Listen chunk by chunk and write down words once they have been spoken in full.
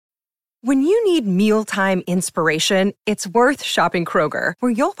When you need mealtime inspiration, it's worth shopping Kroger,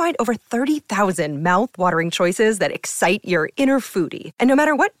 where you'll find over 30,000 mouth-watering choices that excite your inner foodie. And no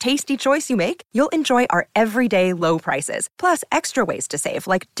matter what tasty choice you make, you'll enjoy our everyday low prices, plus extra ways to save,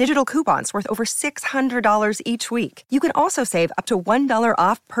 like digital coupons worth over $600 each week. You can also save up to $1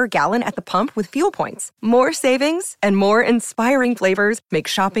 off per gallon at the pump with fuel points. More savings and more inspiring flavors make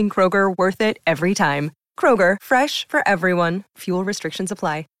shopping Kroger worth it every time. Kroger, fresh for everyone. Fuel restrictions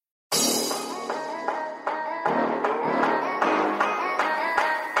apply.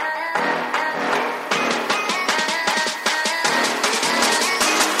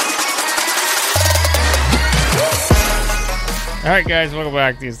 All right, guys, welcome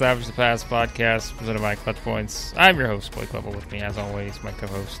back to the Establish the Pass podcast presented by Clutch Points. I'm your host, Blake Lovell. With me, as always, my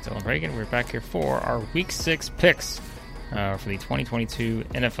co-host, Dylan Reagan. We're back here for our Week 6 picks for the 2022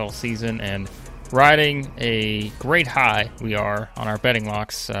 NFL season, and riding a great high we are on our betting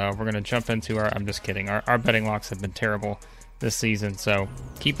locks. We're going to jump into our – I'm just kidding. Our betting locks have been terrible this season, so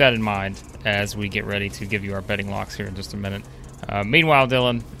keep that in mind as we get ready to give you our betting locks here in just a minute. Meanwhile,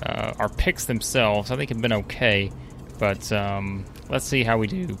 Dylan, our picks themselves, I think, have been okay. But let's see how we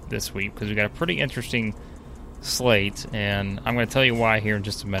do this week, because we got a pretty interesting slate, and I'm going to tell you why here in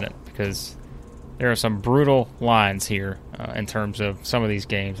just a minute, because there are some brutal lines here in terms of some of these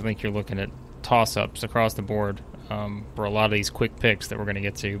games. I think you're looking at toss-ups across the board for a lot of these quick picks that we're going to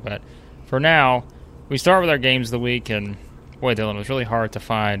get to. But for now, we start with our games of the week, and boy, Dylan, it was really hard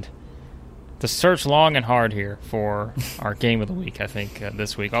to search long and hard here for our game of the week, I think,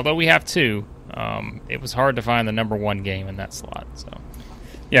 this week. Although we have two. It was hard to find the number one game in that slot. So,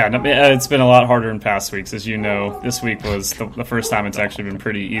 yeah, it's been a lot harder in past weeks. As you know, this week was the first time it's actually been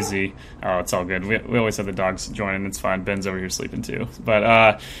pretty easy. Oh, it's all good. We always have the dogs joining. It's fine. Ben's over here sleeping too.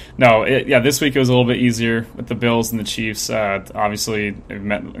 But, this week it was a little bit easier with the Bills and the Chiefs. Obviously, they've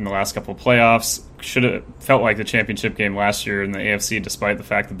met in the last couple of playoffs. Should have felt like the championship game last year in the AFC, despite the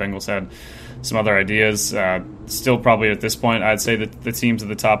fact the Bengals had some other ideas. Still probably at this point, I'd say that the teams at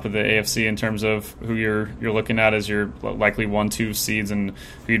the top of the AFC in terms of who you're looking at as your likely 1-2 seeds and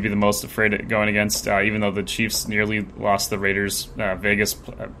who you'd be the most afraid of going against, even though the Chiefs nearly lost the Raiders. Vegas,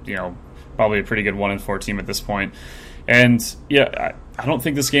 probably a pretty good 1-4 team at this point. And, yeah, I don't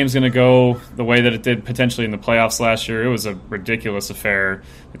think this game's going to go the way that it did potentially in the playoffs last year. It was a ridiculous affair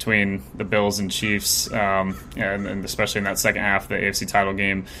between the Bills and Chiefs, and especially in that second half of the AFC title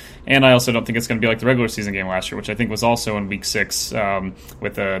game. And I also don't think it's going to be like the regular season game last year, which I think was also in Week 6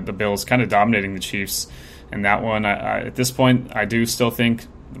 with the Bills kind of dominating the Chiefs. And that one, at this point, I do still think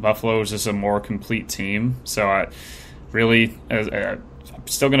the Buffalo is just a more complete team. So I'm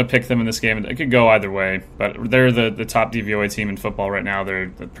still going to pick them in this game. It could go either way, but they're the top DVOA team in football right now. They're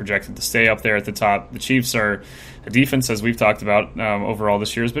projected to stay up there at the top. The Chiefs are a defense, as we've talked about overall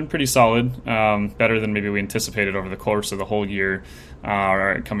this year, has been pretty solid, better than maybe we anticipated over the course of the whole year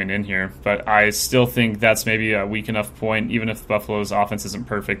coming in here. But I still think that's maybe a weak enough point, even if Buffalo's offense isn't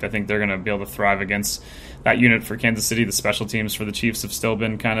perfect. I think they're going to be able to thrive against that unit for Kansas City. The special teams for the Chiefs have still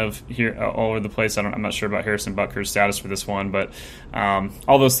been kind of here all over the place. I'm not sure about Harrison Butker's status for this one, but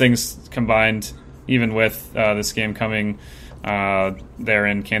all those things combined, even with this game coming there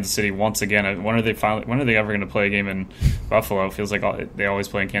in Kansas City once again. When are they ever going to play a game in Buffalo? It feels like they always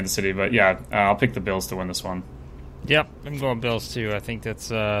play in Kansas City. But yeah, I'll pick the Bills to win this one. Yep, I'm going Bills too. I think that's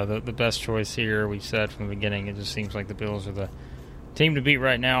the best choice here. We've said from the beginning, it just seems like the Bills are the team to beat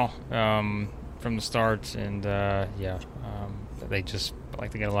right now from the start. And they just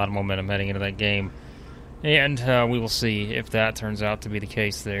like to get a lot of momentum heading into that game. And we will see if that turns out to be the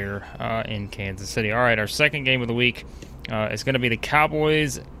case there in Kansas City. All right, our second game of the week is going to be the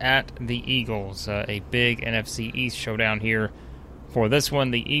Cowboys at the Eagles. A big NFC East showdown here for this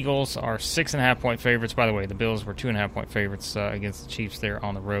one. The Eagles are 6.5-point favorites. By the way, the Bills were 2.5-point favorites against the Chiefs there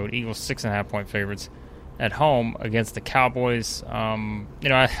on the road. Eagles 6.5-point favorites at home against the Cowboys.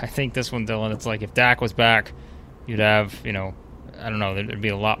 I think this one, Dylan, it's like if Dak was back, you'd have, I don't know, there'd be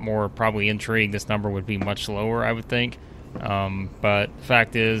a lot more probably intrigue. This number would be much lower, I would think. But the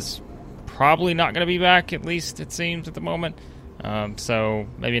fact is, probably not going to be back, at least it seems at the moment. So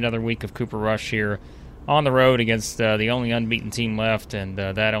maybe another week of Cooper Rush here on the road against the only unbeaten team left, and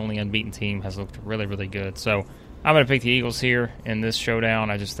that only unbeaten team has looked really, really good. So I'm going to pick the Eagles here in this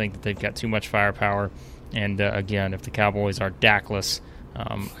showdown. I just think that they've got too much firepower. And again, if the Cowboys are Dakless,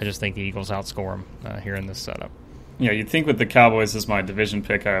 I just think the Eagles outscore them here in this setup. Yeah, you'd think with the Cowboys as my division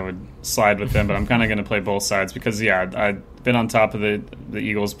pick, I would slide with them, but I'm kind of going to play both sides because, I've been on top of the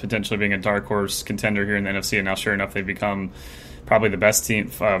Eagles potentially being a dark horse contender here in the NFC, and now sure enough they've become probably the best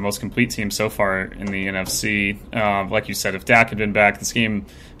team, most complete team so far in the NFC. Like you said, if Dak had been back, this game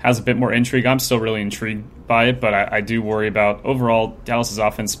has a bit more intrigue. I'm still really intrigued by it, but I do worry about overall Dallas's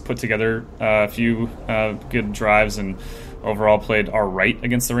offense put together a few good drives and overall played all right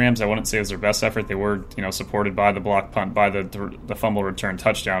against the Rams. I wouldn't say it was their best effort. They were, supported by the block punt, by the fumble return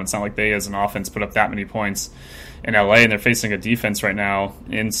touchdown. It's not like they, as an offense, put up that many points in LA, and they're facing a defense right now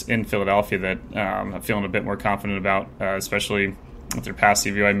in Philadelphia that I'm feeling a bit more confident about, especially with their pass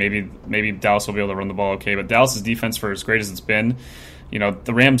DVOA. Maybe Dallas will be able to run the ball okay, but Dallas's defense, for as great as it's been,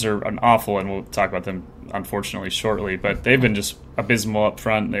 the Rams are an awful, and we'll talk about them unfortunately shortly, but they've been just abysmal up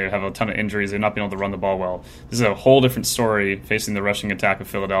front. They have a ton of injuries. They've not been able to run the ball well. This is a whole different story facing the rushing attack of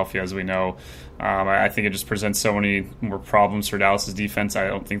Philadelphia, as we know. I think it just presents so many more problems for Dallas's defense. I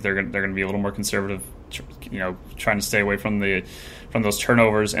don't think they're going to be a little more conservative, trying to stay away from those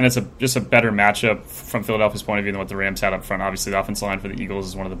turnovers. And it's just a better matchup from Philadelphia's point of view than what the Rams had up front. Obviously, the offensive line for the Eagles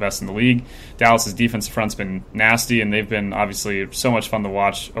is one of the best in the league. Dallas's defensive front's been nasty, and they've been obviously so much fun to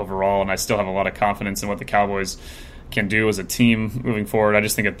watch overall. And I still have a lot of confidence in what the Cowboys can do as a team moving forward. I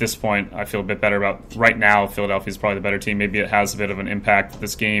just think at this point, I feel a bit better about right now. Philadelphia is probably the better team. Maybe it has a bit of an impact.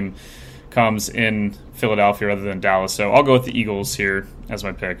 This game comes in Philadelphia rather than Dallas. So I'll go with the Eagles here as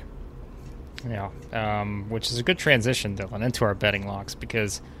my pick. Yeah, which is a good transition, Dylan, into our betting locks,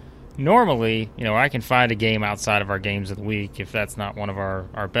 because normally, I can find a game outside of our games of the week if that's not one of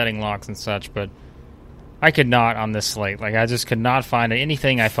our betting locks and such, but I could not on this slate. I just could not find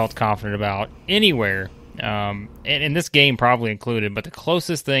anything I felt confident about anywhere, and this game probably included, but the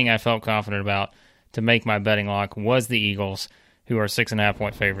closest thing I felt confident about to make my betting lock was the Eagles, who are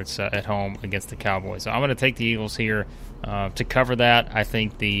 6.5-point favorites at home against the Cowboys. So I'm going to take the Eagles here to cover that. I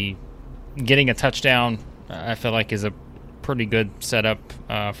think getting a touchdown, I feel like, is a pretty good setup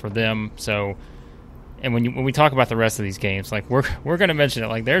for them. So, and when we talk about the rest of these games, we're going to mention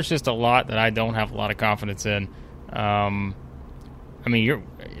it. There's just a lot that I don't have a lot of confidence in.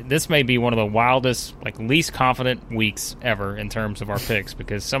 This may be one of the wildest, least confident weeks ever in terms of our picks,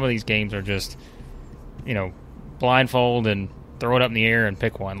 because some of these games are just, blindfold and throw it up in the air and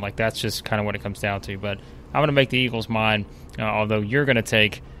pick one. That's just kind of what it comes down to. But I'm going to make the Eagles mine, although you're going to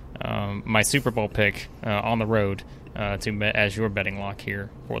take my Super Bowl pick on the road as your betting lock here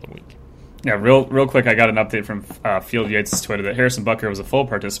for the week. Yeah, real quick, I got an update from Field Yates' Twitter that Harrison Butker was a full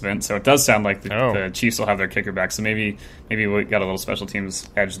participant, so it does sound like the Chiefs will have their kicker back. So maybe we got a little special teams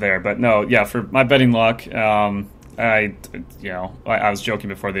edge there. But no, yeah, for my betting lock, I was joking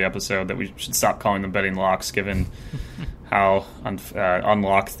before the episode that we should stop calling them betting locks, given how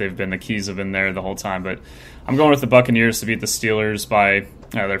unlocked they've been. The keys have been there the whole time. But I'm going with the Buccaneers to beat the Steelers by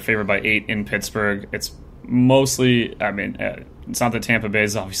they're favored by 8 in Pittsburgh. It's mostly, it's not that Tampa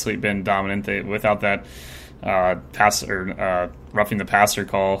Bay's obviously been dominant. Without that roughing the passer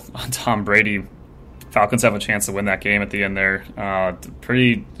call on Tom Brady, Falcons have a chance to win that game at the end there.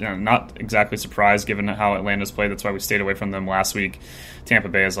 Pretty, not exactly surprised given how Atlanta's played. That's why we stayed away from them last week. Tampa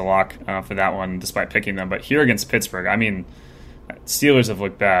Bay is a lock for that one, despite picking them. But here against Pittsburgh, Steelers have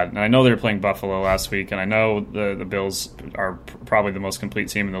looked bad. And I know they were playing Buffalo last week, and I know the Bills are probably the most complete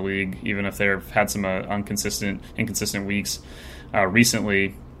team in the league, even if they've had some inconsistent weeks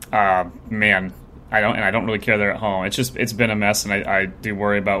recently. I don't really care they're at home. It's been a mess, and I do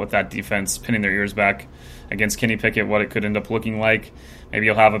worry about, with that defense pinning their ears back against Kenny Pickett, what it could end up looking like. Maybe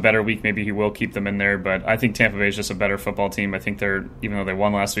he'll have a better week. Maybe he will keep them in there. But I think Tampa Bay is just a better football team. I think even though they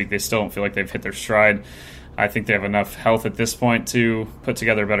won last week, they still don't feel like they've hit their stride. I think they have enough health at this point to put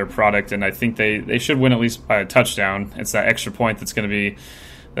together a better product, and I think they should win at least by a touchdown. It's that extra point that's going to be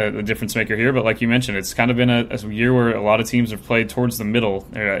the difference maker here. But like you mentioned, it's kind of been a year where a lot of teams have played towards the middle.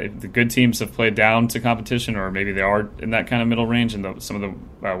 The good teams have played down to competition, or maybe they are in that kind of middle range, and some of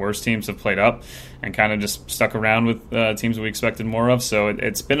the worst teams have played up and kind of just stuck around with teams we expected more of. So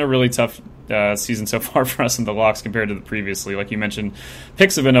it's been a really tough season so far for us in the locks compared to the previously. Like you mentioned,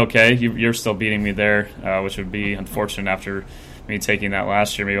 picks have been okay. You're still beating me there, which would be unfortunate after me taking that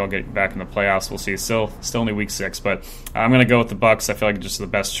last year. Maybe I'll get back in the playoffs. We'll see. Still only week 6, but I'm going to go with the Bucs. I feel like it's just the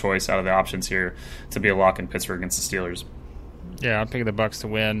best choice out of the options here to be a lock in Pittsburgh against the Steelers. Yeah, I'm picking the Bucs to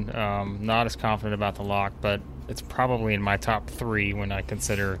win. Not as confident about the lock, but it's probably in my top 3 when I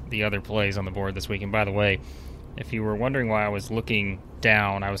consider the other plays on the board this week. And by the way, if you were wondering why I was looking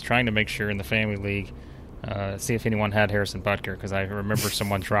down, I was trying to make sure in the Family League, see if anyone had Harrison Butker, because I remember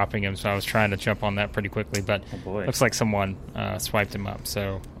someone dropping him, so I was trying to jump on that pretty quickly, but looks like someone swiped him up.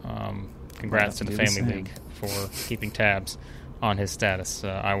 So congrats to the Family League for keeping tabs on his status.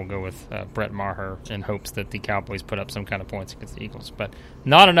 I will go with Brett Maher in hopes that the Cowboys put up some kind of points against the Eagles, but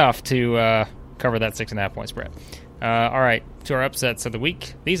not enough to cover that 6.5 point spread. All right, to our upsets of the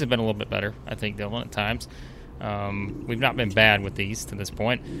week. These have been a little bit better, I think, Dylan, at times. We've not been bad with these to this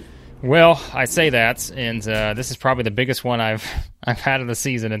point. Well, I say that, and this is probably the biggest one I've had of the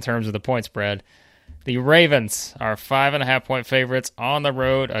season in terms of the point spread. The Ravens are 5.5-point favorites on the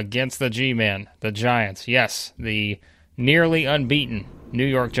road against the G-Men, the Giants. Yes, the nearly unbeaten New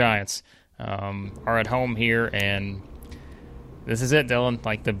York Giants are at home here, and this is it, Dylan.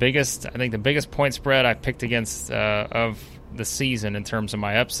 Like I think the biggest point spread I picked against of the season in terms of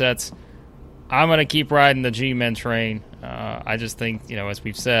my upsets. I'm going to keep riding the G-Men train. I just think, as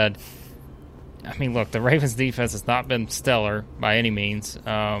we've said, I mean, look, the Ravens defense has not been stellar by any means.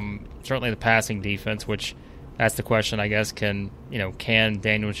 Certainly the passing defense, which that's the question, I guess, can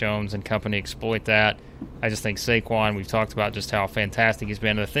Daniel Jones and company exploit that? I just think Saquon, we've talked about just how fantastic he's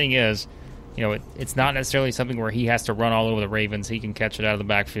been. And the thing is, it's not necessarily something where he has to run all over the Ravens. He can catch it out of the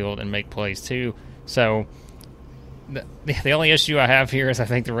backfield and make plays too. So the only issue I have here is I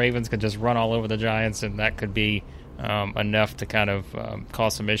think the Ravens could just run all over the Giants, and that could be enough to kind of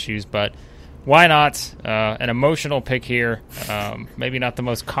cause some issues. But why not? An emotional pick here. Maybe not the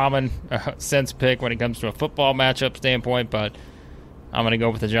most common sense pick when it comes to a football matchup standpoint, but I'm going to go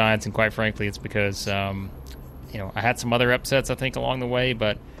with the Giants, and quite frankly, it's because I had some other upsets I think along the way,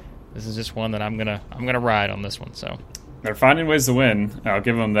 but this is just one that I'm gonna ride on this one. So they're finding ways to win. I'll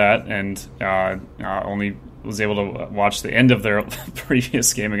give them that, and only was able to watch the end of their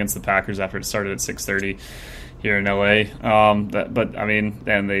previous game against the Packers after it started at 6:30 here in LA. But I mean,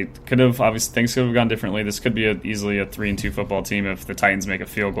 and they could have, obviously things could have gone differently. This could be easily a 3-2 football team if the Titans make a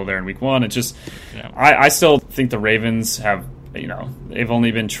field goal there in week 1. It just, I still think the Ravens have, they've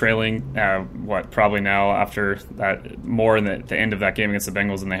only been trailing probably now after that more in the end of that game against the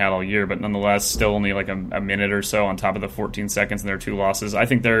Bengals than they had all year, but nonetheless still only like a minute or so on top of the 14 seconds in their 2 losses. I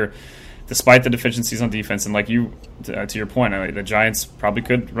think they're, despite the deficiencies on defense, and like to your point, the Giants probably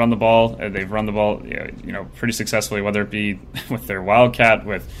could run the ball. They've run the ball, pretty successfully, whether it be with their Wildcat,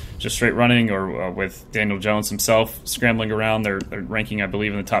 with just straight running, or with Daniel Jones himself scrambling around. They're ranking, I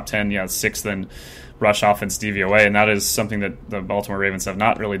believe, in the top 10, 6th in rush offense DVOA, and that is something that the Baltimore Ravens have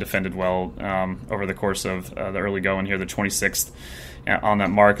not really defended well over the course of the early going here, the 26th on that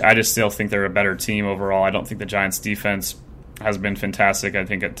mark. I just still think they're a better team overall. I don't think the Giants' defense has been fantastic. I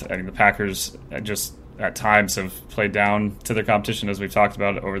think the Packers just at times have played down to their competition, as we've talked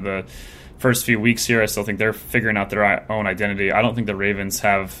about over the first few weeks here. I still think they're figuring out their own identity. I don't think the Ravens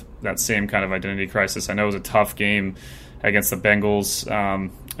have that same kind of identity crisis. I know it was a tough game against the Bengals,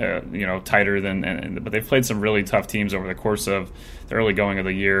 tighter than, but they've played some really tough teams over the course of the early going of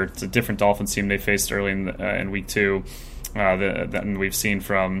the year. It's a different Dolphins team they faced early in week 2. Than we've seen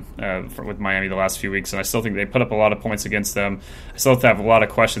from with Miami the last few weeks, and I still think they put up a lot of points against them. I still have a lot of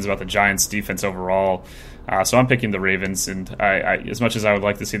questions about the Giants' defense overall, so I'm picking the Ravens. And I as much as I would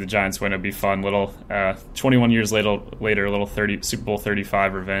like to see the Giants win, it'd be fun. 21 years later, a little Super Bowl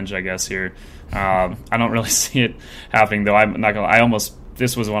 35 revenge, I guess. Here, I don't really see it happening, though. I'm not gonna.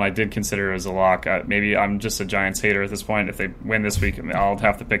 This was one I did consider as a lock. Maybe I'm just a Giants hater at this point. If they win this week, I'll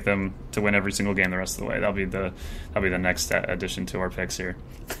have to pick them to win every single game the rest of the way. That'll be the next addition to our picks here.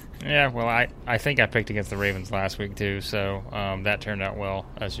 Yeah, well, I think I picked against the Ravens last week too, so that turned out well,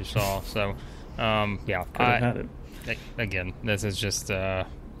 as you saw. So yeah, had it. Again, this is just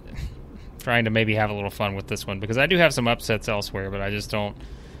trying to maybe have a little fun with this one, because I do have some upsets elsewhere, but I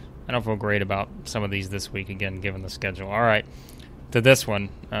don't feel great about some of these this week, again, given the schedule. All right. To this one,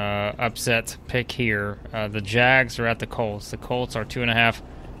 upset pick here. The Jags are at the Colts. The Colts are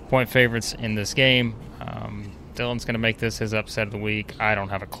 2.5-point favorites in this game. Dylan's going to make this his upset of the week. I don't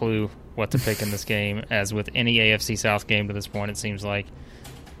have a clue what to pick in this game, as with any AFC South game to this point, it seems like.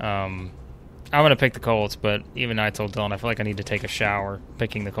 I'm going to pick the Colts, but even I told Dylan I feel like I need to take a shower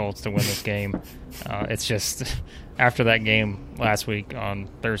picking the Colts to win this game. It's just, after that game last week on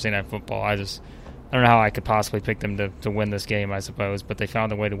Thursday Night Football, I don't know how I could possibly pick them to win this game, I suppose, but they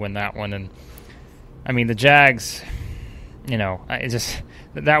found a way to win that one. And, I mean, the Jags,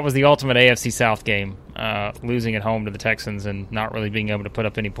 that was the ultimate AFC South game, losing at home to the Texans and not really being able to put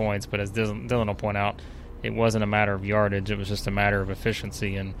up any points. But as Dylan will point out, it wasn't a matter of yardage. It was just a matter of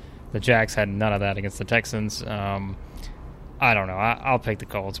efficiency, and the Jags had none of that against the Texans. I don't know. I'll pick the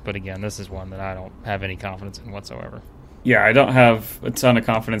Colts, but, again, this is one that I don't have any confidence in whatsoever. Yeah, I don't have a ton of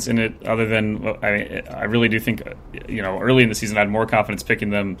confidence in it, other than I really do think, early in the season I had more confidence picking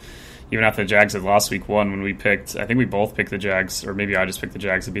them, even after the Jags had lost week 1, when I think we both picked the Jags, or maybe I just picked the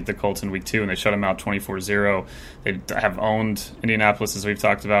Jags to beat the Colts in week 2, and they shut them out 24-0. They have owned Indianapolis, as we've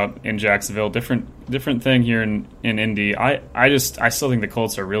talked about, in Jacksonville. Different thing here in Indy. I still think the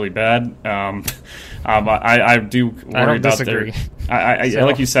Colts are really bad. I do worry about disagree. So.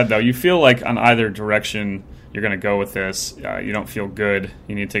 Like you said, though, you feel like on either direction you're going to go with this. You don't feel good.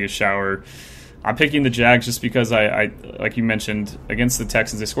 You need to take a shower. I'm picking the Jags just because I like you mentioned, against the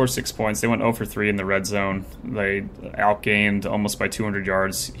Texans, they scored 6 points. They went 0 for 3 in the red zone. They outgained almost by 200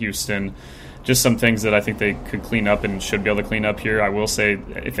 yards Houston. Just some things that I think they could clean up and should be able to clean up here. I will say,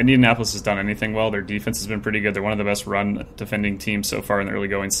 if Indianapolis has done anything well, their defense has been pretty good. They're one of the best run defending teams so far in the early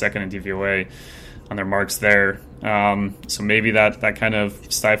going, second in DVOA on their marks there. So maybe that kind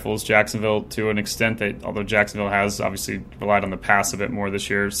of stifles Jacksonville to an extent, although Jacksonville has obviously relied on the pass a bit more this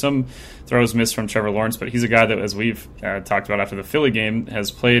year. Some throws missed from Trevor Lawrence, but he's a guy that, as we've talked about after the Philly game,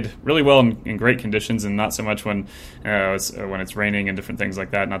 has played really well in great conditions, and not so much when it's raining and different things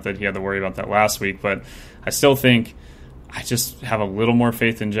like that. Not that he had to worry about that last week, but I still think I just have a little more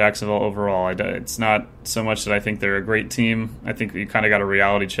faith in Jacksonville overall. It's not so much that I think they're a great team. I think you kind of got a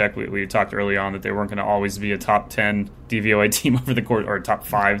reality check. We talked early on that they weren't going to always be a top 10 DVOA team over the course, or a top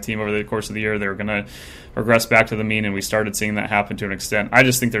 5 team over the course of the year. They were going to regress back to the mean, and we started seeing that happen to an extent. I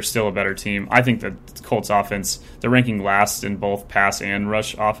just think they're still a better team. I think the Colts offense, they're ranking last in both pass and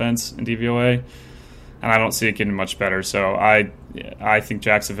rush offense in DVOA, and I don't see it getting much better. So I think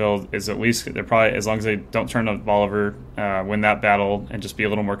Jacksonville is at least, they're probably, as long as they don't turn the ball over, win that battle and just be a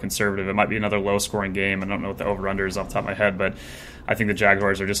little more conservative. It might be another low-scoring game. I don't know what the over-under is off the top of my head, but I think the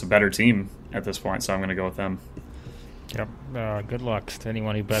Jaguars are just a better team at this point, so I'm going to go with them. Yep. Good luck to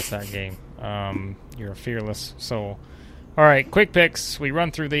anyone who bets that game. You're a fearless soul. All right, quick picks. We run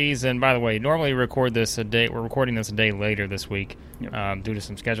through these, and by the way, normally we're recording this a day later this week, due to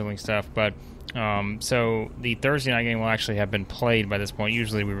some scheduling stuff, but so the Thursday night game will actually have been played by this point.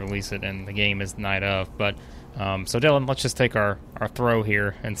 Usually we release it and the game is the night of, but so Dylan, let's just take our throw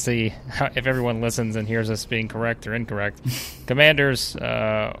here and see if everyone listens and hears us being correct or incorrect. Commanders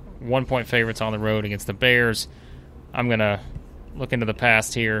 1-point favorites on the road against the Bears. I'm going to look into the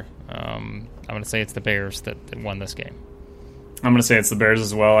past here. I'm going to say it's the Bears that won this game. I'm going to say it's the Bears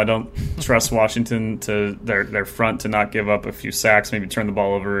as well. I don't trust Washington to their front to not give up a few sacks, maybe turn the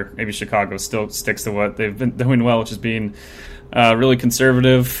ball over. Maybe Chicago still sticks to what they've been doing well, which is being really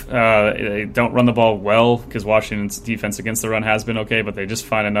conservative. They don't run the ball well because Washington's defense against the run has been okay, but they just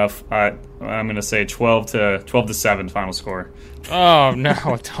find enough. I'm going to say 12-7 final score. Oh,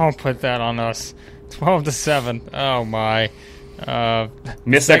 no, don't put that on us. 12-7. Oh, my.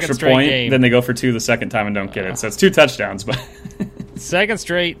 Miss extra point, then they go for 2 the second time and don't get it. So it's 2 touchdowns. But second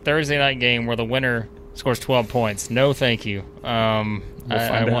straight Thursday night game where the winner scores 12 points. No, thank you.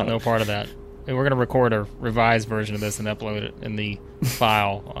 I want no part of that. We're going to record a revised version of this and upload it in the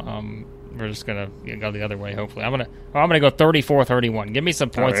file. We're just going to go the other way, hopefully. I'm going to go 34-31. Give me some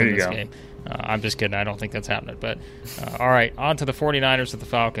points in this game. I'm just kidding. I don't think that's happening. But all right, on to the 49ers with the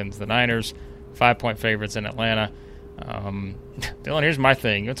Falcons. The Niners, 5-point favorites in Atlanta. Dylan, here's my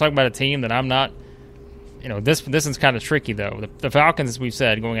thing. You're talking about a team that I'm not. This is kind of tricky though. The Falcons, as we've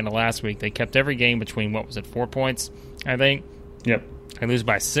said, going into last week, they kept every game between 4 points, I think. Yep. They lose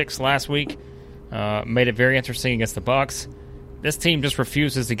by 6 last week. Made it very interesting against the Bucs. This team just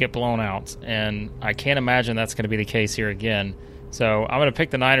refuses to get blown out, and I can't imagine that's going to be the case here again. So I'm going to pick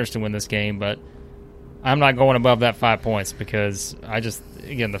the Niners to win this game, but I'm not going above that 5 points because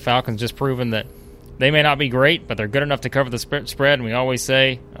the Falcons just proven that they may not be great, but they're good enough to cover the spread. And we always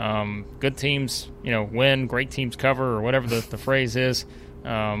say, good teams, win, great teams cover, or whatever the phrase is.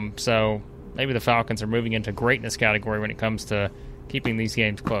 So maybe the Falcons are moving into greatness category when it comes to keeping these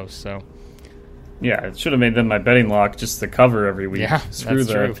games close. So, yeah, it should have made them my betting lock just to cover every week. Yeah, Screw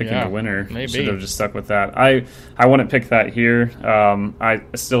picking the winner. Maybe. Should have just stuck with that. I wouldn't pick that here. I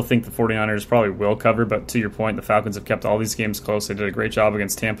still think the 49ers probably will cover, but to your point, the Falcons have kept all these games close. They did a great job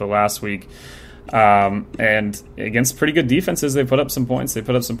against Tampa last week. And against pretty good defenses, they put up some points. They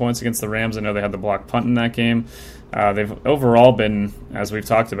put up some points against the Rams. I know they had the block punt in that game. They've overall been, as we've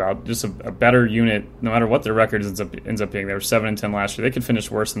talked about, just a better unit. No matter what their record ends up being, they were 7-10 last year. They could finish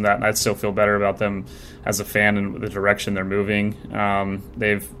worse than that, and I'd still feel better about them as a fan and the direction they're moving.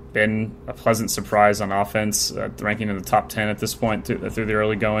 They've been a pleasant surprise on offense, ranking in the top 10 at this point through the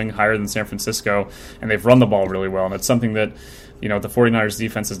early going, higher than San Francisco, and they've run the ball really well. And it's something that, the 49ers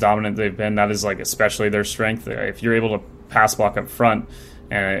defense is dominant. They've been, that is especially their strength. If you're able to pass block up front,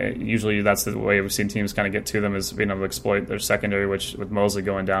 and usually that's the way we've seen teams kind of get to them, is being able to exploit their secondary, which with Mosley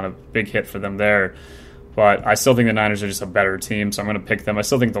going down, a big hit for them there. But I still think the Niners are just a better team, so I'm going to pick them. I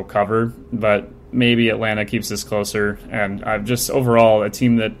still think they'll cover, but maybe Atlanta keeps this closer. And I've just overall a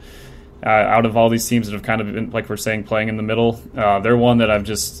team that, out of all these teams that have kind of been, like we're saying, playing in the middle, they're one that I've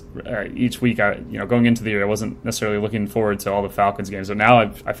just each week, going into the year, I wasn't necessarily looking forward to all the Falcons games. So now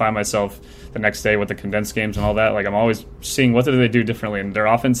I find myself the next day with the condensed games and all that. Like I'm always seeing what do they do differently. And their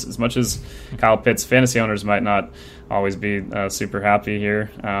offense, as much as Kyle Pitts, fantasy owners might not always be super happy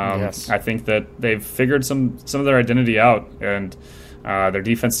here. Yes. I think that they've figured some of their identity out, and their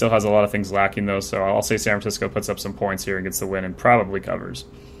defense still has a lot of things lacking, though. So I'll say San Francisco puts up some points here and gets the win and probably covers.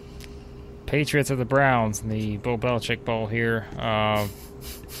 Patriots at the Browns in the Bill Belichick Bowl here.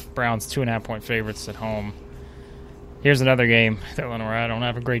 Browns 2.5-point favorites at home. Here's another game that I don't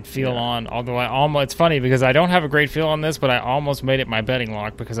have a great feel on, although it's funny because I don't have a great feel on this, but I almost made it my betting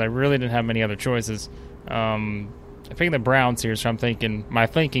lock because I really didn't have many other choices. I'm picking the Browns here, so my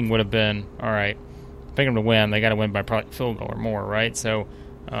thinking would have been, all right, picking them to win, they got to win by probably field goal or more, right? So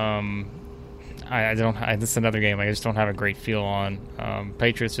this is another game I just don't have a great feel on.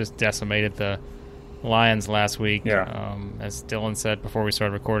 Patriots just decimated the Lions last week. Yeah. As Dylan said before we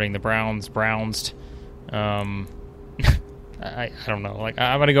started recording, the Brownsed. I don't know. Like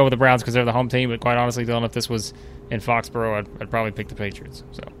I'm going to go with the Browns because they're the home team, but quite honestly, Dylan, if this was in Foxborough, I'd probably pick the Patriots.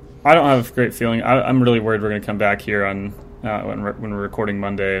 So I don't have a great feeling. I'm really worried we're going to come back here on when we're recording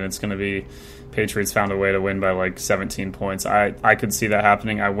Monday, and it's going to be Patriots found a way to win by like 17 points. I could see that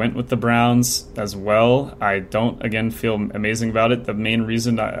happening. I went with the Browns as well. I don't, again, feel amazing about it. The main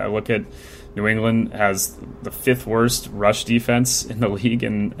reason I look at New England has the 5th worst rush defense in the league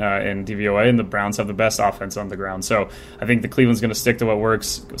in DVOA, and the Browns have the best offense on the ground. So I think the Cleveland's going to stick to what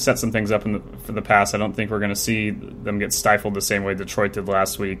works, set some things up for the pass. I don't think we're going to see them get stifled the same way Detroit did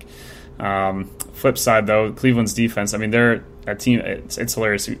last week. Flip side, though, Cleveland's defense, I mean, they're a team, it's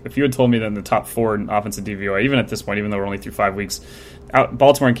hilarious. If you had told me that in the top 4 in offensive DVOA, even at this point, even though we're only through 5 weeks,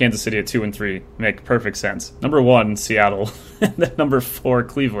 Baltimore and Kansas City at 2 and 3 make perfect sense. Number 1, Seattle, and then number 4,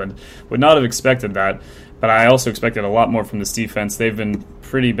 Cleveland. Would not have expected that, but I also expected a lot more from this defense. They've been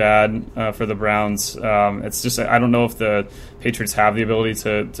pretty bad for the Browns. It's just I don't know if the Patriots have the ability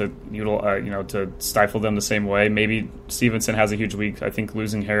to stifle them the same way. Maybe Stevenson has a huge week. I think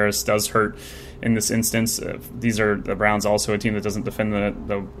losing Harris does hurt in this instance. The Browns also a team that doesn't defend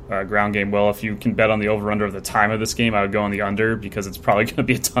the ground game well. If you can bet on the over-under of the time of this game, I would go on the under because it's probably going to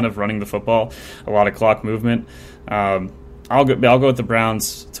be a ton of running the football, a lot of clock movement. I'll go with the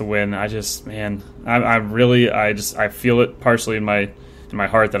Browns to win. I feel it partially in my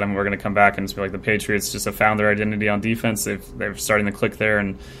heart that we're going to come back and just be like the Patriots just have found their identity on defense. They're starting to click there,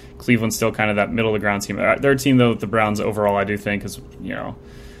 and Cleveland's still kind of that middle of the ground team. Their team, though, the Browns overall, I do think is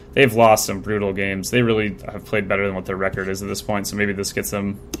they've lost some brutal games. They really have played better than what their record is at this point. So maybe this gets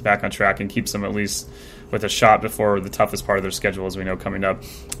them back on track and keeps them at least with a shot before the toughest part of their schedule, as we know, coming up.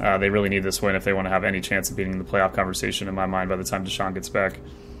 They really need this win if they want to have any chance of beating the playoff conversation, in my mind, by the time Deshaun gets back.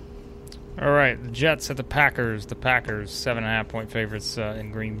 All right, the Jets at the Packers. The Packers 7.5-point favorites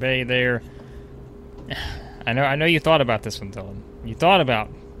in Green Bay there. I know you thought about this one, Dylan. You thought about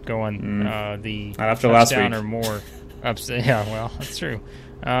going the after last week or more. Yeah, well, that's true.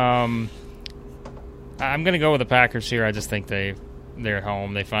 I'm going to go with the Packers here. I just think they're at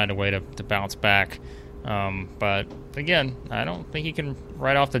home. They find a way to bounce back. But, again, I don't think you can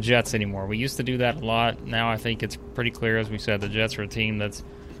write off the Jets anymore. We used to do that a lot. Now I think it's pretty clear, as we said, the Jets are a team that's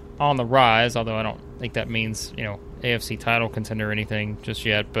on the rise, although I don't think that means, AFC title contender or anything just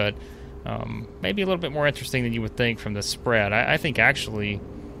yet. But maybe a little bit more interesting than you would think from the spread. I think actually,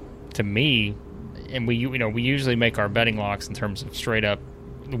 to me, and we usually make our betting locks in terms of straight up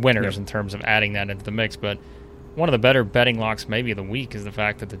winners in terms of adding that into the mix, but one of the better betting locks maybe of the week is the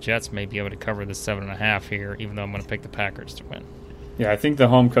fact that the Jets may be able to cover the 7.5 here, even though I'm going to pick the Packers to win. Yeah, I think the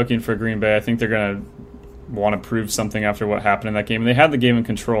home cooking for Green Bay, I think they're going to want to prove something after what happened in that game. And they had the game in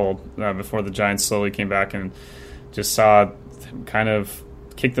control before the Giants slowly came back and just saw them kind of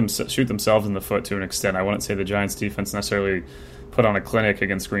shoot themselves in the foot to an extent. I wouldn't say the Giants defense necessarily put on a clinic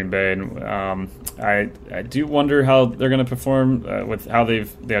against Green Bay, and I do wonder how they're going to perform with how the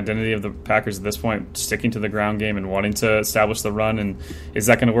identity of the Packers at this point, sticking to the ground game and wanting to establish the run, and is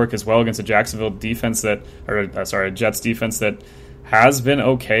that going to work as well against a Jets defense that has been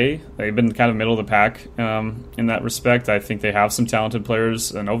okay. They've been kind of middle of the pack in that respect. I think they have some talented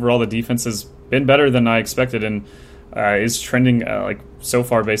players, and overall the defense has been better than I expected, and is trending so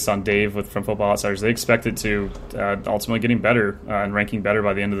far based on Dave from Football Outsiders. They expect it to ultimately getting better and ranking better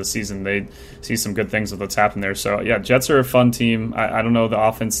by the end of the season. They see some good things with what's happened there. So, yeah, Jets are a fun team. I don't know the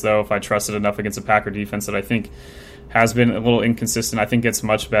offense, though, if I trust it enough against a Packer defense that I think has been a little inconsistent. I think it's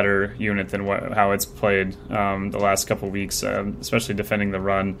much better unit than how it's played the last couple of weeks, especially defending the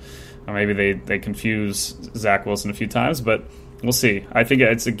run. Maybe they confuse Zach Wilson a few times, but we'll see. I think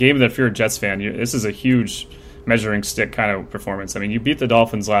it's a game that if you're a Jets fan, this is a huge measuring stick kind of performance. I mean, you beat the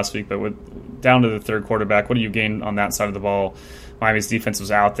Dolphins last week, but down to the third quarterback, what do you gain on that side of the ball? Miami's defense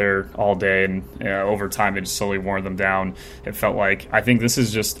was out there all day, and over time they just slowly wore them down. It felt like, I think this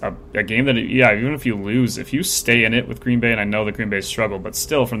is just a game that, even if you lose, if you stay in it with Green Bay, and I know the Green Bay struggled, but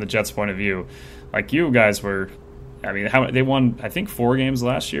still from the Jets' point of view, like you guys were, I mean, they won, I think, 4 games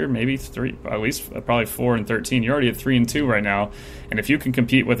last year, maybe 3, at least probably 4-13. You're already at 3-2 right now, and if you can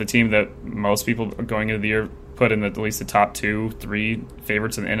compete with a team that most people going into the year put in at least the top 2-3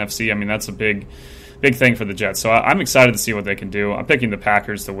 favorites in the NFC, I mean, that's a big thing for the Jets. So I'm excited to see what they can do. I'm picking the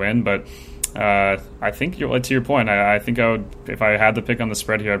Packers to win, but I think to your point, I think I would, if I had to pick on the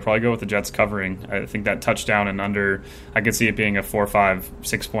spread here, I'd probably go with the Jets covering. I think that touchdown and under, I could see it being a 4, 5,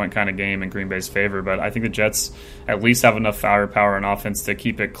 6 point kind of game in Green Bay's favor, but I think the Jets at least have enough firepower and offense to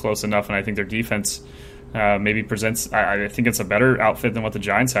keep it close enough, and I think their defense maybe presents, I think it's a better outfit than what the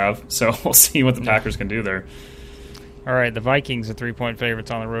Giants have, so we'll see what the Packers can do there. All right, the Vikings are 3-point favorites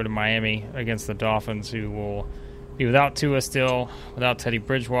on the road in Miami against the Dolphins, who will be without Tua still, without Teddy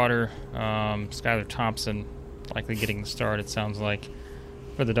Bridgewater, Skylar Thompson likely getting the start, it sounds like,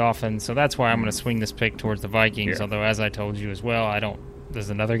 for the Dolphins. So that's why I'm going to swing this pick towards the Vikings, although as I told you as well,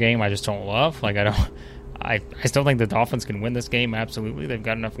 there's another game I just don't love. Like, I still think the Dolphins can win this game, absolutely. They've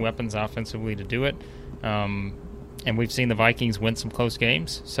got enough weapons offensively to do it. And we've seen the Vikings win some close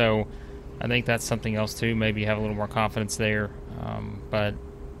games, so I think that's something else too. Maybe have a little more confidence there, but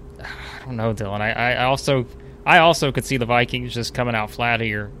I don't know, Dylan. I also could see the Vikings just coming out flat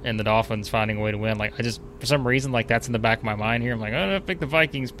here, and the Dolphins finding a way to win. Like, I just, for some reason, like, that's in the back of my mind here. I'm like, I pick the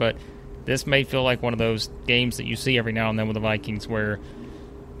Vikings, but this may feel like one of those games that you see every now and then with the Vikings where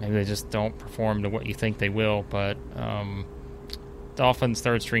maybe they just don't perform to what you think they will. But Dolphins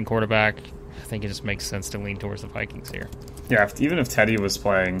third string quarterback, I think it just makes sense to lean towards the Vikings here. Yeah, even if Teddy was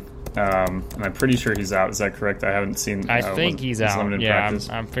playing. And I'm pretty sure he's out. Is that correct? I haven't seen. I think he's out. Yeah,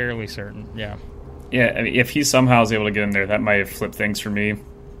 I'm fairly certain. Yeah. Yeah, I mean, if he somehow is able to get in there, that might have flipped things for me.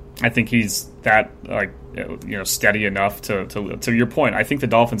 I think he's that steady enough to your point. I think the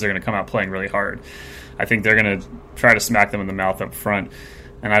Dolphins are going to come out playing really hard. I think they're going to try to smack them in the mouth up front.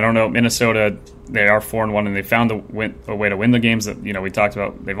 And I don't know, Minnesota, they are 4-1, and they found a way to win the games that we talked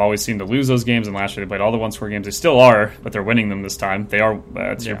about. They've always seemed to lose those games, and last year they played all the one-score games. They still are, but they're winning them this time. They are,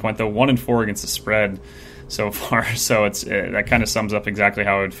 to your point, though, 1-4 against the spread so far. So that kind of sums up exactly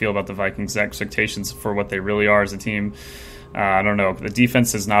how I would feel about the Vikings' expectations for what they really are as a team. I don't know. The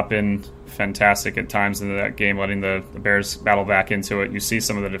defense has not been fantastic at times in that game, letting the Bears battle back into it. You see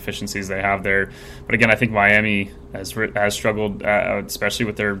some of the deficiencies they have there. But again, I think Miami has struggled, especially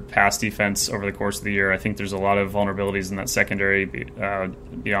with their pass defense over the course of the year. I think there's a lot of vulnerabilities in that secondary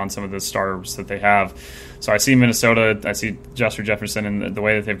beyond some of the stars that they have. So I see Minnesota, I see Justin Jefferson, and the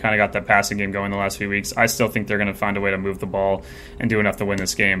way that they've kind of got that passing game going the last few weeks. I still think they're going to find a way to move the ball and do enough to win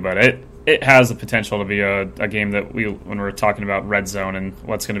this game. But it has the potential to be a game that when we're talking about red zone and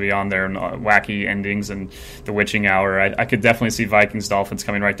what's going to be on there and wacky endings and the witching hour, I could definitely see Vikings-Dolphins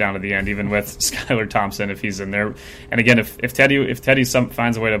coming right down to the end, even with Skylar Thompson if he's in there. And again, if Teddy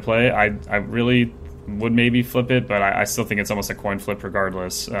finds a way to play, I really would maybe flip it, but I still think it's almost a coin flip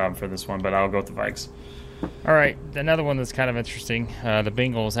regardless for this one. But I'll go with the Vikes. All right, another one that's kind of interesting, the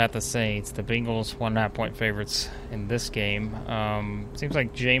Bengals at the Saints. The Bengals 1.5-point favorites in this game. Seems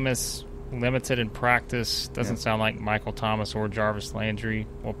like Jameis limited in practice. Doesn't sound like Michael Thomas or Jarvis Landry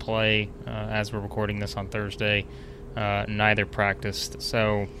will play as we're recording this on Thursday. Neither practiced.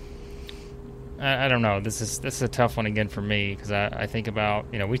 So I don't know. This is a tough one again for me because I think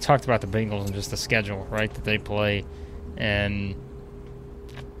about, we talked about the Bengals and just the schedule, right, that they play, and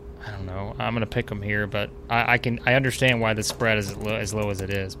I don't know. I'm going to pick them here, but I understand why the spread is as low as it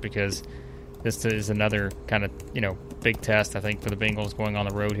is, because this is another kind of big test, I think, for the Bengals going on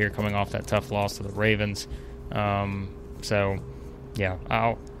the road here, coming off that tough loss to the Ravens. So yeah,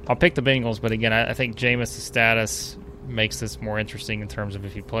 I'll pick the Bengals, but again, I think Jameis' status makes this more interesting in terms of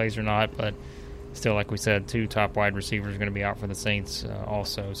if he plays or not. But still, like we said, 2 top wide receivers are going to be out for the Saints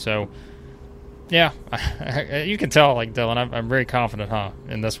also. So yeah, you can tell, like, Dylan, I'm very confident,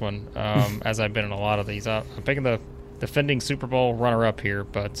 in this one, as I've been in a lot of these. I'm picking the defending Super Bowl runner-up here,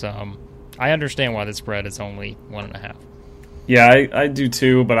 but I understand why the spread is only 1.5. Yeah, I do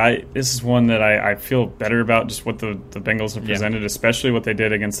too, but this is one that I feel better about, just what the Bengals have presented, especially what they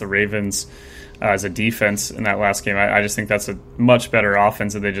did against the Ravens as a defense in that last game. I just think that's a much better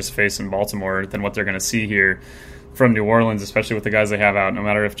offense that they just faced in Baltimore than what they're going to see here. from New Orleans, especially with the guys they have out, no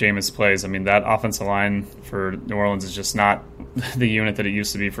matter if Jameis plays. I mean, that offensive line for New Orleans is just not the unit that it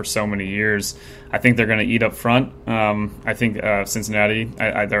used to be for so many years. I think they're going to eat up front. I think Cincinnati,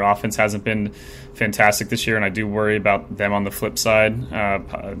 their offense hasn't been fantastic this year, and I do worry about them on the flip side,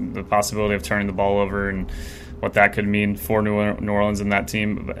 the possibility of turning the ball over and what that could mean for New Orleans and that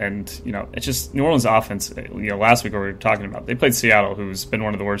team. And, it's just New Orleans offense, last week we were talking about, they played Seattle, who's been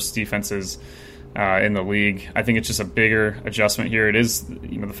one of the worst defenses in the league. I think it's just a bigger adjustment here. It is,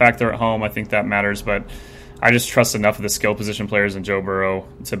 the fact they're at home, I think that matters, but I just trust enough of the skill position players and Joe Burrow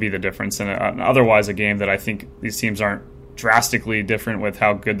to be the difference. And otherwise, a game that I think these teams aren't drastically different with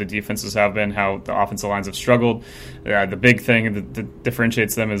how good the defenses have been, how the offensive lines have struggled. The big thing that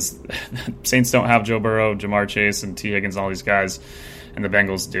differentiates them is Saints don't have Joe Burrow, Jamar Chase, and T. Higgins, and all these guys, and the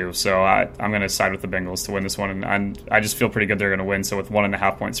Bengals do. So I'm going to side with the Bengals to win this one, and I just feel pretty good they're going to win. So with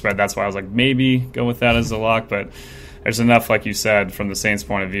 1.5 point spread, that's why I was like, maybe go with that as a lock, but there's enough, like you said, from the Saints'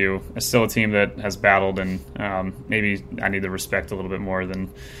 point of view. It's still a team that has battled, and maybe I need to respect a little bit more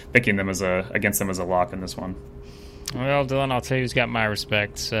than picking them against them as a lock in this one. Well, Dylan, I'll tell you who's got my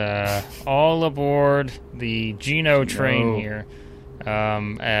respect. All aboard the Geno train here.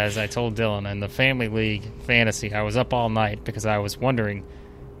 As I told Dylan, in the Family League Fantasy, I was up all night because I was wondering,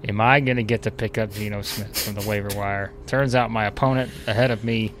 am I going to get to pick up Geno Smith from the waiver wire? Turns out my opponent ahead of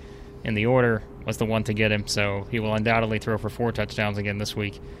me in the order was the one to get him, so he will undoubtedly throw for 4 touchdowns again this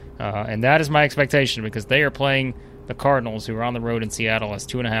week. And that is my expectation because they are playing the Cardinals, who are on the road in Seattle as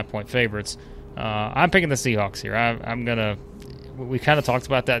 2.5-point favorites. I'm picking the Seahawks here. We kind of talked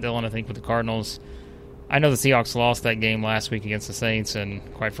about that, Dylan, I think, with the Cardinals. I know the Seahawks lost that game last week against the Saints, and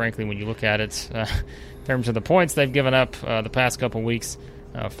quite frankly, when you look at it, in terms of the points they've given up the past couple weeks,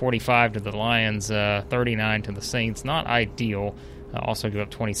 45 to the Lions, 39 to the Saints, not ideal. Also give up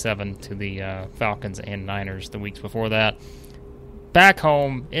 27 to the Falcons and Niners the weeks before that. Back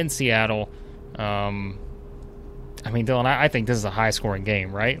home in Seattle, Dylan, I think this is a high-scoring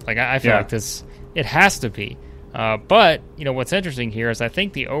game, right? Like, I feel like this, it has to be. But, what's interesting here is I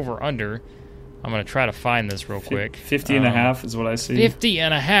think the over-under, I'm going to try to find this real quick. 50.5 is what I see.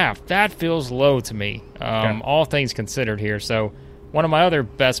 50.5. That feels low to me, all things considered here. So, one of my other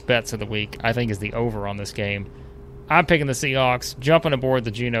best bets of the week, I think, is the over on this game. I'm picking the Seahawks, jumping aboard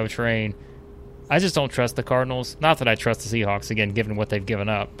the Geno train. I just don't trust the Cardinals. Not that I trust the Seahawks, again, given what they've given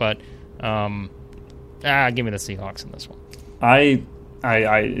up, but give me the Seahawks in this one. I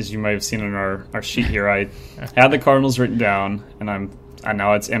as you might have seen on our sheet here, I had the Cardinals written down, and I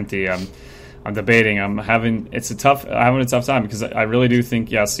know it's empty. I'm debating. I'm having a tough time because I really do think,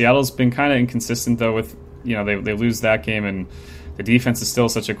 Seattle's been kind of inconsistent though. With they lose that game, and the defense is still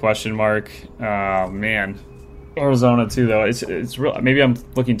such a question mark. Man. Arizona too, though. It's real. Maybe I'm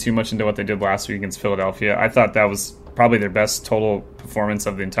looking too much into what they did last week against Philadelphia. I thought that was probably their best total performance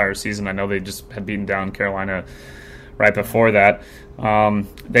of the entire season. I know they just had beaten down Carolina right before that.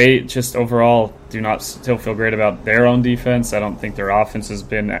 They just overall do not still feel great about their own defense. I don't think their offense has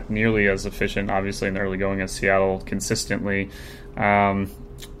been nearly as efficient, obviously, in the early going as Seattle consistently.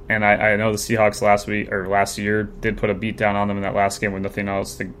 And I know the Seahawks last year did put a beat down on them in that last game with nothing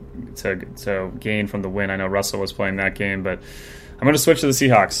else to gain from the win. I know Russell was playing that game, but I'm going to switch to the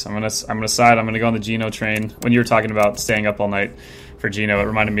Seahawks. I'm going to side. I'm going to go on the Geno train. When you were talking about staying up all night for Geno,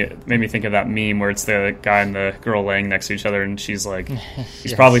 it made me think of that meme where it's the guy and the girl laying next to each other, and she's like,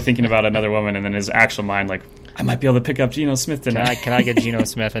 he's probably thinking about another woman, and then his actual mind like, I might be able to pick up Geno Smith tonight. Can I get Geno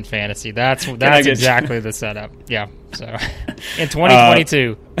Smith in fantasy? That's exactly the setup. Yeah. So in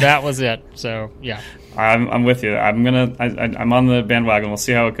 2022, that was it. So yeah, I'm with you. I'm on the bandwagon. We'll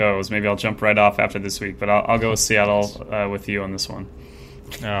see how it goes. Maybe I'll jump right off after this week, but I'll go with Seattle with you on this one.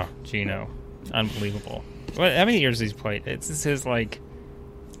 Oh, Geno, unbelievable. How many years he's played? It's his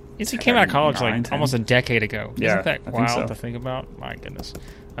he came out of college 10. Almost a decade ago. Yeah, isn't that wild to think about? My goodness.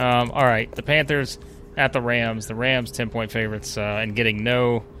 All right, the Panthers at the Rams. The Rams 10-point favorites and getting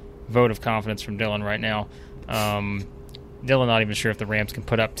no vote of confidence from Dylan right now. Dylan not even sure if the Rams can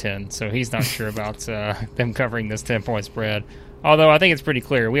put up 10, so he's not sure about them covering this 10-point spread. Although I think it's pretty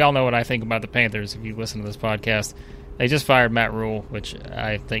clear. We all know what I think about the Panthers if you listen to this podcast. They just fired Matt Rule, which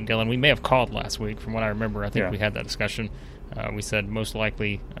I think, Dylan, we may have called last week. From what I remember, I think we had that discussion. We said most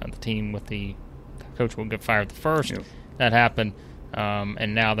likely the team with the coach will get fired the first. Yep. That happened.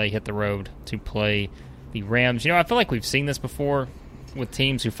 And now they hit the road to play the Rams. I feel like we've seen this before with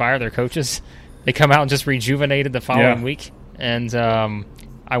teams who fire their coaches. They come out and just rejuvenated the following week. And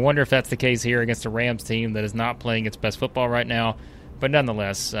I wonder if that's the case here against a Rams team that is not playing its best football right now. But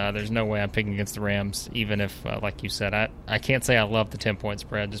nonetheless, there's no way I'm picking against the Rams, even if, like you said, I can't say I love the 10-point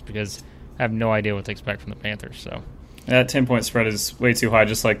spread just because have no idea what to expect from the Panthers. So that 10-point spread is way too high,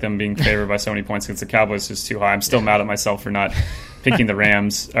 just like them being favored by so many points against the Cowboys is too high. I'm still mad at myself for not picking the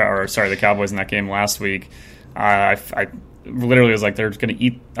the Cowboys in that game last week. I literally was like, they're going to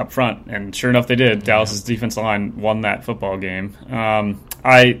eat up front, and sure enough, they did. Yeah. Dallas's defensive line won that football game. I'm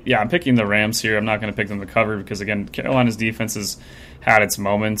picking the Rams here. I'm not going to pick them to cover because, again, Carolina's defense has had its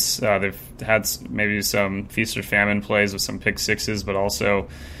moments. They've had maybe some feast or famine plays with some pick sixes, but also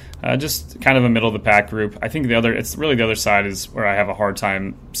just kind of a middle of the pack group. I think the other side is where I have a hard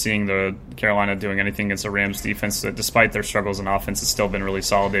time seeing the Carolina doing anything against the Rams defense that, despite their struggles in offense, has still been really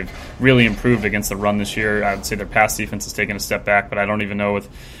solid. They've really improved against the run this year. I would say their pass defense has taken a step back, but I don't even know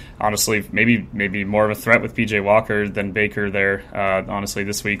honestly, maybe more of a threat with P.J. Walker than Baker there, honestly,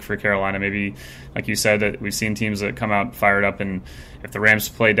 this week for Carolina. Maybe, like you said, that we've seen teams that come out fired up, and if the Rams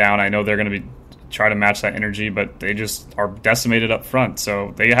play down, I know they're going to try to match that energy, but they just are decimated up front,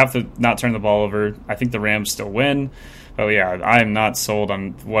 so they have to not turn the ball over. I think the Rams still win, but yeah, I am not sold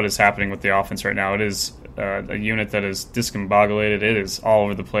on what is happening with the offense right now. It is a unit that is discombobulated. It is all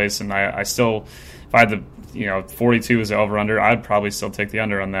over the place, and I still, if I had 42 as the over-under, I'd probably still take the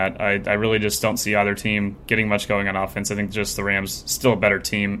under on that. I really just don't see either team getting much going on offense. I think just the Rams still a better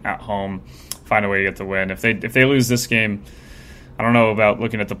team at home, find a way to get the win. If they lose this game, I don't know about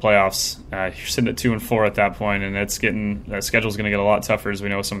looking at the playoffs. You're sitting at 2-4 at that point, and the schedule's going to get a lot tougher, as we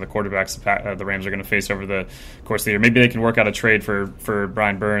know some of the quarterbacks the Rams are going to face over the course of the year. Maybe they can work out a trade for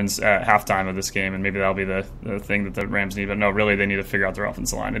Brian Burns at halftime of this game, and maybe that'll be the thing that the Rams need. But no, really, they need to figure out their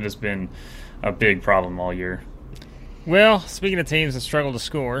offensive line. It has been a big problem all year. Well, speaking of teams that struggle to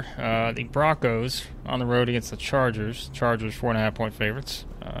score, the Broncos on the road against the Chargers. Chargers 4.5-point favorites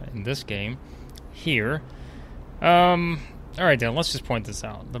in this game here. All right, Dan, let's just point this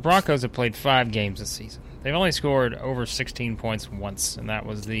out. The Broncos have played 5 games this season. They've only scored over 16 points once, and that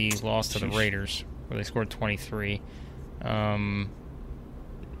was the loss to the Raiders, where they scored 23. Again,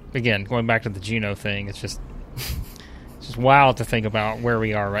 going back to the Geno thing, it's just wild to think about where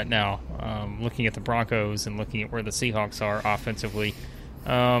we are right now, looking at the Broncos and looking at where the Seahawks are offensively.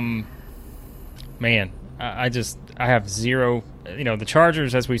 Man, I have zero. The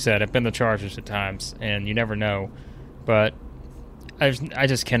Chargers, as we said, have been the Chargers at times, and you never know. But I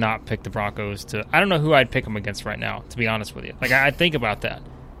just cannot pick the Broncos to. I don't know who I'd pick them against right now, to be honest with you. Like, I think about that.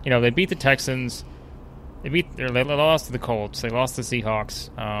 They beat the Texans. They lost to the Colts. They lost to the Seahawks.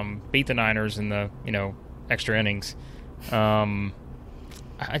 Beat the Niners in the extra innings. I'm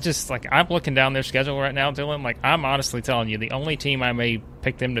looking down their schedule right now, Dylan. Like, I'm honestly telling you, the only team I may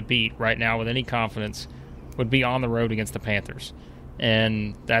pick them to beat right now with any confidence would be on the road against the Panthers,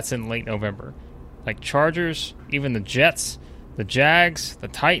 and that's in late November. Like, Chargers, even the Jets, the Jags, the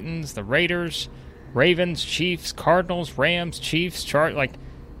Titans, the Raiders, Ravens, Chiefs, Cardinals, Rams, Chiefs,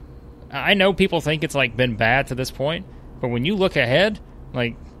 I know people think it's been bad to this point, but when you look ahead,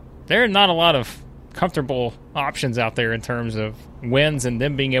 there are not a lot of comfortable options out there in terms of wins and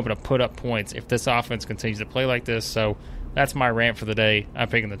them being able to put up points if this offense continues to play like this. So that's my rant for the day. I'm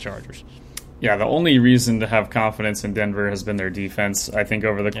picking the Chargers. Yeah, the only reason to have confidence in Denver has been their defense. I think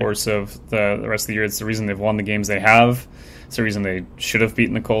over the course of the rest of the year, it's the reason they've won the games they have. It's the reason they should have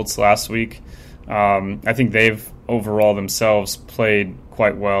beaten the Colts last week. I think they've overall themselves played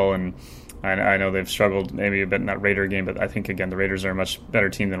quite well, and I know they've struggled maybe a bit in that Raider game, but I think, again, the Raiders are a much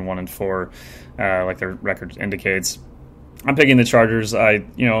better team than 1-4, like their record indicates. I'm picking the Chargers.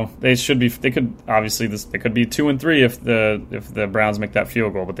 They should be. They could obviously they could be 2-3 if the Browns make that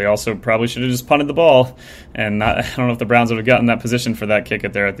field goal, but they also probably should have just punted the ball. And I don't know if the Browns would have gotten that position for that kick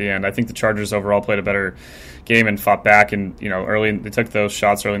at the end. I think the Chargers overall played a better game and fought back. And early they took those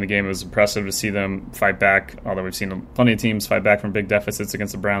shots early in the game. It was impressive to see them fight back. Although we've seen plenty of teams fight back from big deficits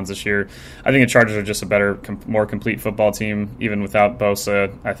against the Browns this year. I think the Chargers are just a better, more complete football team, even without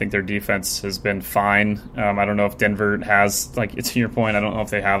Bosa. I think their defense has been fine. I don't know if Denver has. To your point, I don't know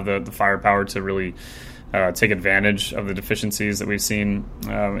if they have the firepower to really take advantage of the deficiencies that we've seen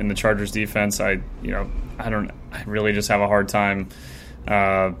in the Chargers defense. I really just have a hard time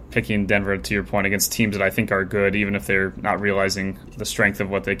picking Denver, to your point, against teams that I think are good, even if they're not realizing the strength of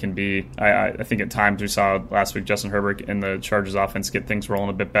what they can be. I think at times we saw last week Justin Herbert and the Chargers offense get things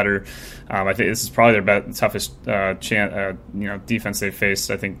rolling a bit better. I think this is probably their toughest defense they've faced,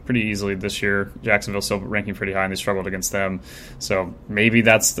 I think, pretty easily this year. Jacksonville still ranking pretty high, and they struggled against them. So maybe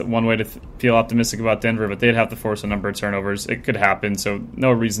that's one way to feel optimistic about Denver, but they'd have to force a number of turnovers. It could happen, so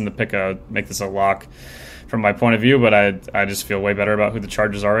no reason to make this a lock from my point of view, but I just feel way better about who the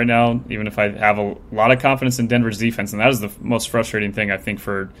Chargers are right now, even if I have a lot of confidence in Denver's defense. And that is the most frustrating thing, I think,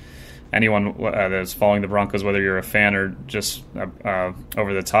 for anyone that is following the Broncos, whether you're a fan or just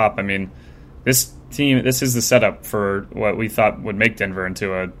over the top. I mean, this team, this is the setup for what we thought would make Denver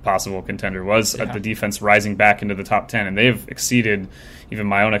into a possible contender, was the defense rising back into the top 10, and they've exceeded even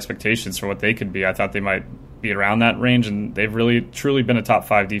my own expectations for what they could be. I thought they might be around that range, and they've really, truly been a top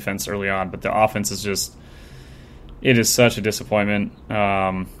 5 defense early on, but the offense is just, it is such a disappointment.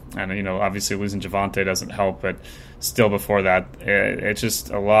 And, obviously losing Javonte doesn't help, but still before that, it's just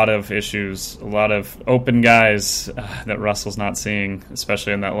a lot of issues, a lot of open guys that Russell's not seeing,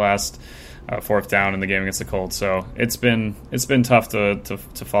 especially in that last fourth down in the game against the Colts. So it's been tough to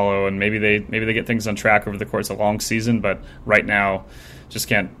follow, and maybe they get things on track over the course of a long season, but right now just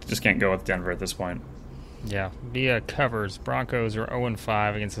can't go with Denver at this point. Yeah, via covers, Broncos are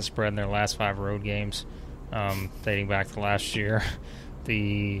 0-5 against the spread in their last 5 road games, dating back to last year.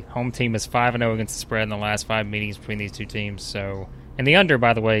 The home team is 5-0 against the spread in the last 5 meetings between these two teams. So, and the under,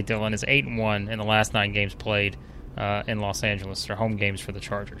 by the way, Dylan, is 8-1 in the last 9 games played in Los Angeles. They're home games for the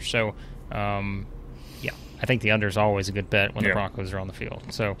Chargers. So, I think the under is always a good bet when the Broncos are on the field.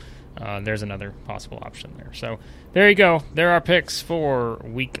 So, there's another possible option there. So, there you go. There are picks for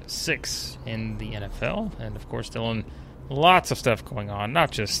Week 6 in the NFL. And, of course, Dylan, lots of stuff going on, not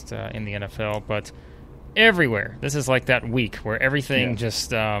just in the NFL, but everywhere. This is like that week where everything just,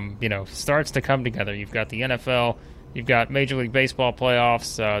 starts to come together. You've got the NFL, you've got Major League Baseball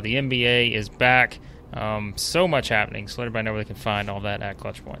playoffs, the NBA is back. So much happening. So let everybody know where they can find all that at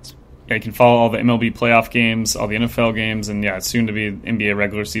Clutch Points. Yeah, you can follow all the MLB playoff games, all the NFL games, and it's soon to be NBA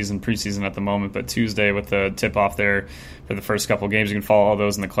regular season, preseason at the moment, but Tuesday with the tip-off there for the first couple games. You can follow all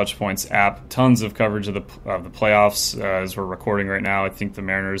those in the Clutch Points app. Tons of coverage of the playoffs as we're recording right now. I think the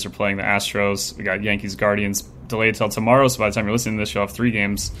Mariners are playing the Astros. We got Yankees, Guardians delayed till tomorrow, so by the time you're listening to this, you'll have 3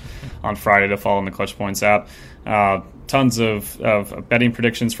 games on Friday to follow in the Clutch Points app. Tons of betting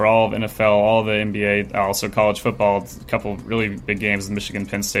predictions for all of NFL, all the NBA, also college football. A couple really big games: Michigan,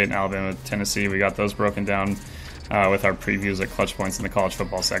 Penn State, and Alabama, Tennessee. We got those broken down with our previews at Clutch Points in the college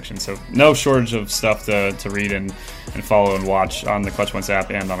football section. So no shortage of stuff to read and follow and watch on the Clutch Points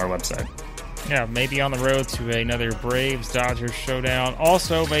app and on our website. Yeah, maybe on the road to another Braves-Dodgers showdown.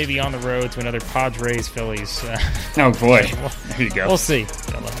 Also, maybe on the road to another Padres-Phillies. Oh, boy. There you go. We'll see.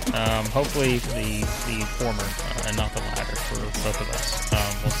 Hopefully the former and not the latter for both of us.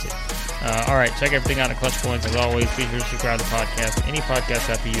 We'll see. All right, check everything out at Clutch Points. As always, be sure to subscribe to the podcast. Any podcast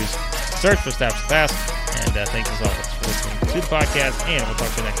app you use, search for Staffs Fast. And thanks as always for listening to the podcast. And we'll talk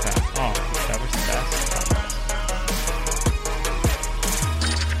to you next time on Staffs Fast.